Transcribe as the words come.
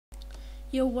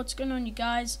Yo, what's going on, you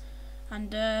guys?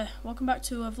 And welcome back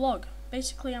to a vlog.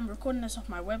 Basically, I'm recording this off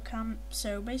my webcam,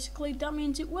 so basically that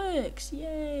means it works.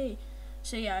 Yay!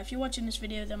 So yeah, if you're watching this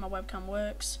video, then my webcam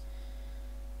works,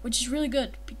 which is really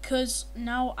good because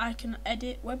now I can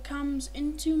edit webcams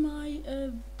into my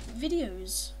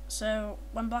videos. So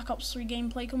when Black Ops 3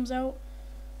 gameplay comes out,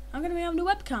 I'm gonna be having a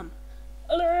webcam.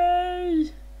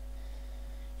 Hooray!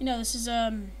 You know, this is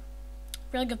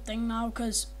really good thing now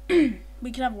because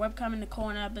we can have a webcam in the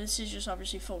corner, but this is just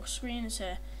obviously full screen. It's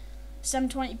a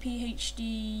 720p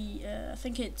HD. I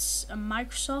think it's a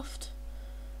Microsoft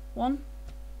one.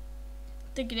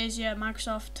 I think it is, yeah,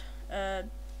 Microsoft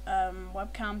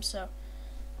webcam. So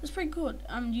it's pretty good.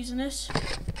 I'm using this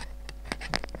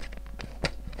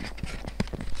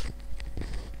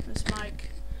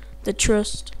mic, the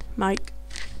Trust mic.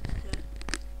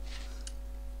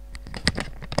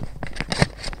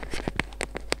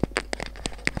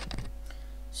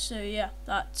 So yeah,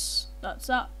 that's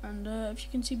that, and if you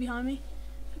can see behind me,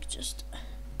 I could just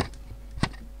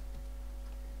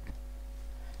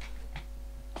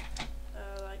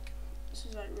like, this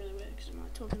is like really weird because I'm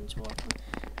like talking to water.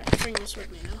 I have to bring this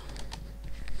with me now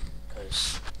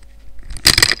because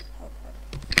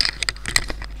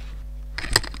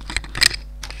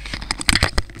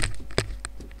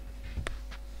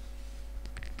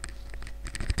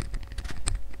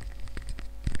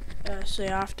so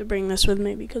yeah, I have to bring this with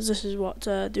me because this is what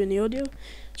doing the audio.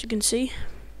 As you can see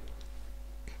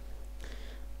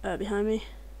behind me,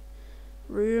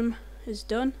 room is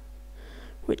done,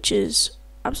 which is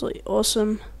absolutely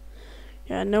awesome.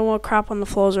 Yeah, no more crap on the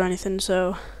floors or anything.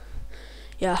 So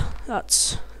yeah,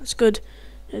 that's good,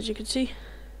 as you can see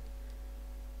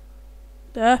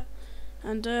there.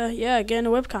 And yeah, again, a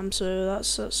webcam, so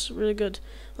that's really good.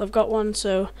 I've got one,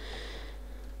 so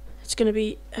it's going to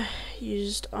be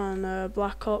used on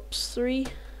Black Ops 3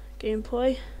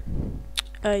 gameplay.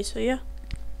 So yeah,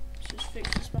 let's just fix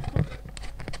this back up.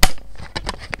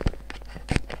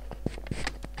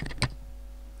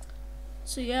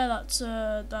 So yeah, that's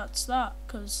that.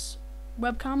 Cause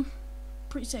webcam,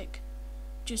 pretty sick.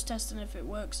 Just testing if it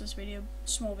works. This video,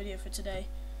 small video for today.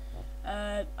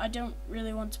 I don't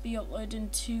really want to be uploading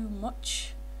too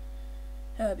much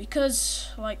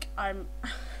because like I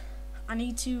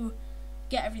need to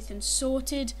get everything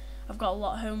sorted. I've got a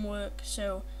lot of homework,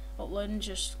 so uploading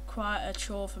just quite a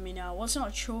chore for me now. Well, it's not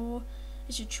a chore,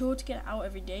 it's a chore to get it out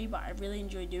every day, but I really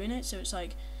enjoy doing it. So it's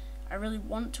like I really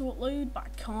want to upload, but I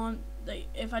can't. Like,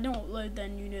 if I don't upload,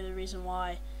 then you know the reason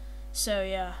why. So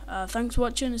yeah, thanks for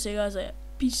watching, and see you guys later.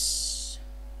 Peace.